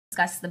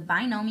Discuss the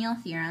binomial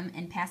theorem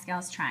and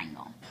Pascal's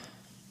triangle.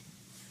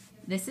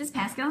 This is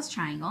Pascal's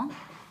triangle.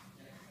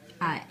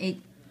 It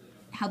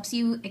helps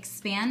you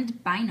expand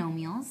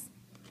binomials,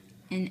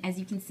 and as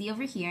you can see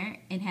over here,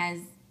 it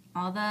has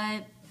all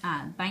the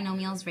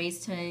binomials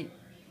raised to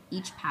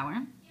each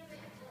power.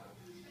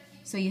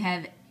 So you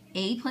have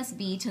a plus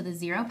b to the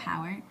 0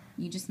 power.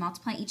 You just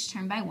multiply each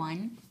term by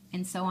 1,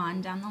 and so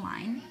on down the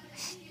line.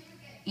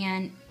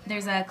 And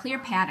there's a clear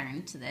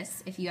pattern to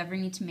this. If you ever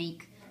need to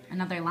make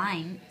another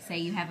line, say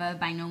you have a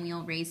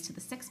binomial raised to the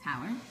 6th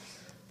power,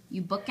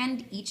 you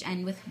bookend each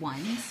end with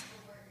 1s,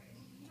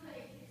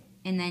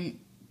 and then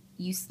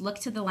you look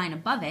to the line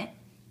above it,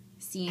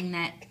 seeing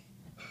that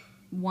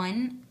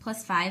 1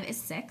 plus 5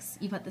 is 6,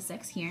 you put the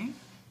 6 here,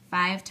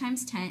 5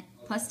 times 10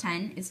 plus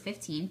 10 is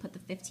 15, put the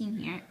 15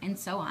 here, and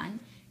so on.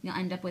 You'll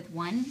end up with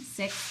 1,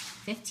 6,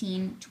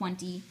 15,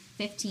 20,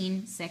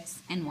 15,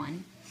 6, and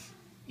 1,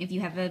 if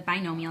you have a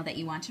binomial that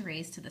you want to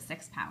raise to the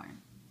 6th power.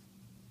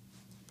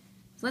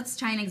 So let's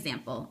try an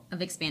example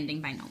of expanding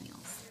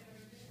binomials.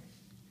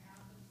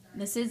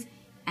 This is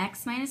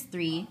x minus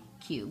 3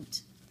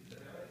 cubed.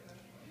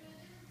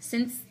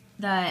 Since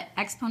the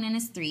exponent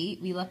is 3,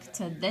 we look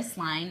to this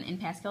line in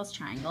Pascal's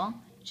triangle,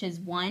 which is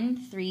 1,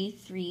 3,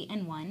 3,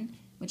 and 1,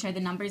 which are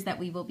the numbers that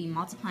we will be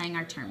multiplying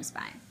our terms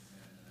by.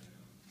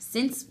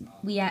 Since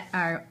we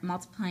are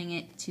multiplying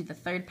it to the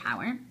 3rd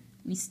power,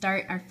 we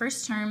start our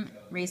first term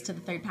raised to the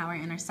 3rd power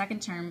and our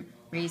second term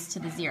raised to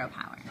the 0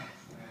 power.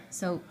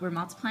 So we're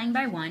multiplying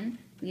by 1.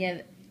 We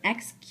have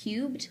x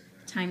cubed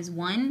times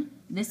 1.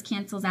 This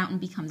cancels out and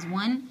becomes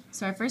 1.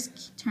 So our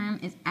first term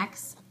is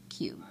x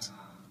cubed.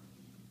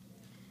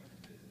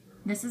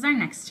 This is our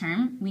next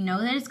term. We know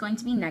that it's going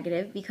to be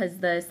negative because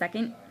the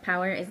second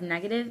power is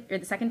negative, or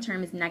the second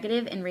term is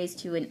negative and raised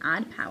to an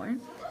odd power.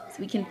 So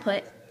we can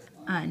put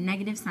a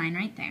negative sign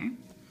right there.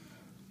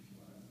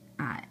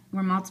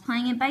 We're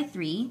multiplying it by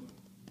 3,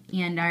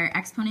 and our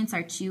exponents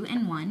are 2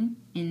 and 1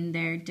 in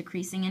their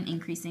decreasing and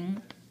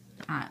increasing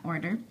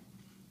order.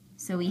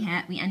 So we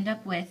end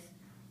up with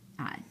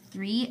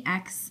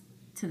 3x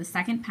to the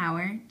 2nd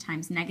power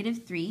times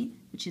negative 3,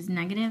 which is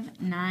negative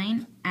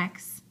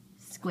 9x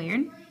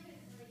squared.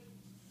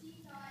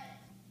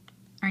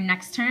 Our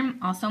next term,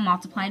 also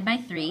multiplied by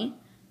 3,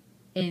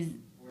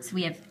 so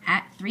we have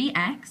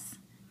 3x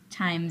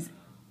times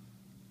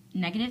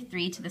negative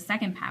 3 to the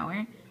 2nd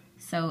power,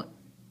 so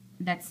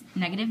that's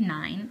negative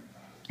 9,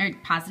 or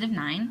positive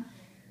 9,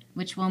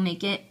 which will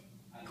make it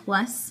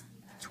plus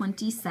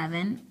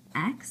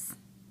 27x.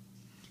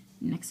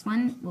 Next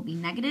one will be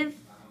negative,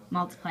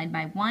 multiplied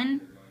by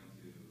 1.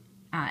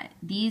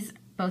 These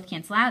both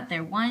cancel out,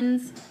 they're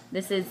 1s.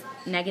 This is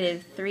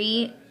negative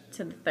 3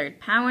 to the 3rd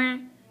power,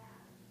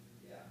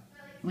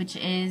 which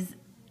is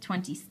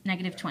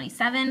negative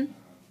 27,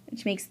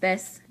 which makes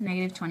this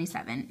negative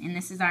 27. And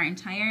this is our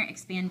entire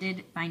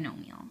expanded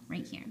binomial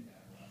right here.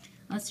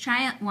 Let's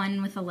try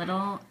one with a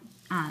little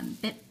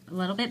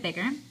bit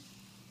bigger.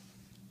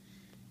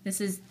 This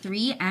is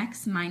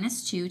 3x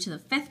minus 2 to the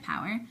 5th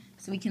power.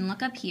 So we can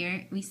look up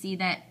here. We see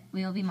that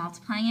we will be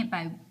multiplying it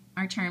by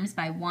our terms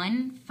by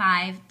 1,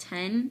 5,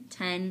 10,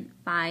 10,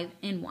 5,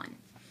 and 1.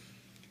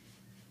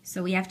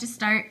 So we have to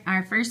start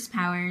our first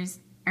terms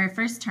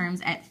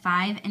at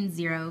 5 and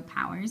 0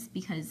 powers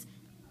because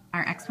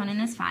our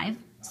exponent is 5.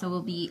 So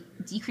we'll be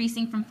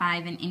decreasing from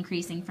 5 and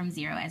increasing from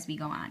 0 as we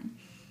go on.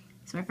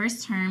 So our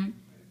first term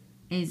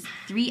is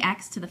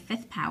 3x to the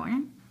 5th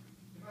power,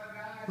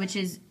 which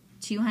is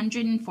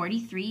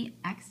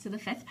 243x to the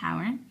 5th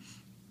power.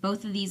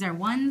 Both of these are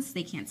 1s,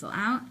 they cancel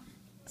out.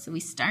 So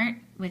we start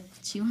with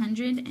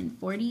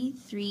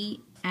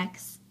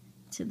 243x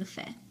to the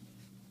 5th.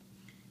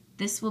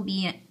 This will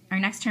be, our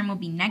next term will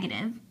be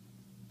negative.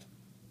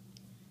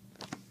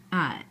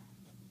 And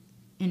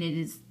it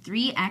is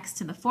 3x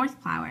to the 4th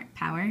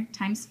power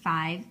times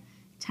 5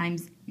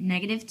 times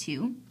negative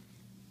 2,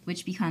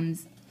 which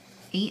becomes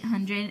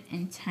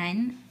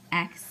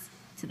 810x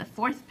to the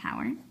 4th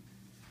power.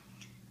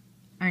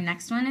 Our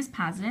next one is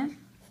positive.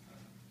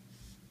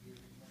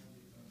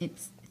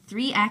 It's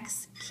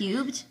 3x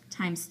cubed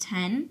times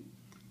 10,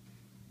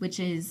 which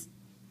is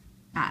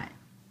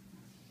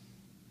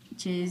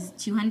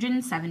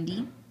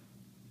 270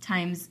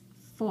 times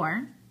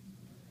 4.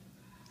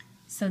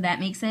 So that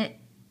makes it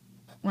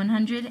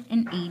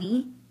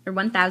 1080,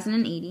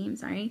 I'm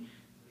sorry,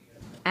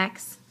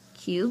 x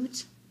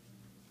cubed.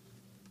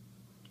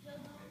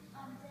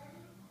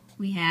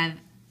 We have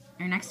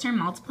our next term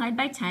multiplied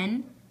by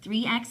 10,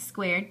 3x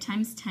squared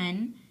times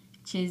 10,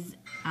 which is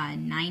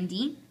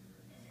 90,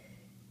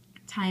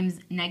 times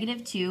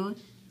negative 2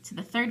 to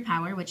the 3rd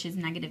power, which is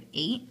negative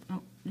 8.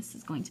 Oh, this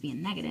is going to be a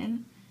negative.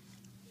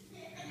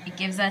 It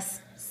gives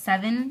us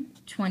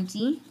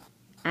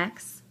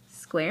 720x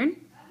squared.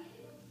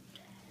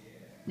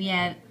 We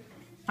have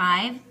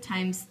 5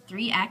 times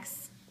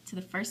 3x to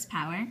the 1st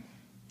power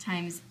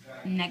times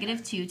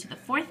negative 2 to the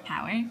 4th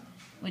power,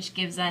 which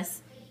gives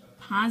us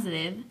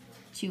positive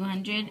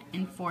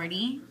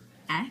 240x.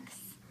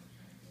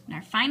 And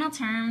our final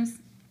terms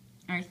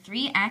are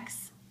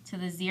 3x to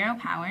the 0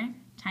 power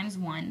times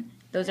 1.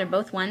 Those are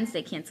both 1s,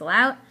 they cancel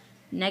out.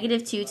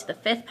 Negative 2 to the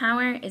 5th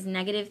power is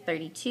negative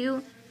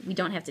 32. We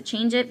don't have to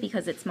change it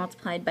because it's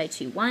multiplied by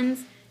 2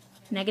 1s.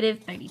 Negative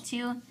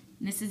 32. And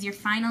this is your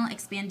final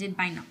expanded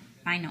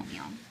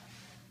binomial.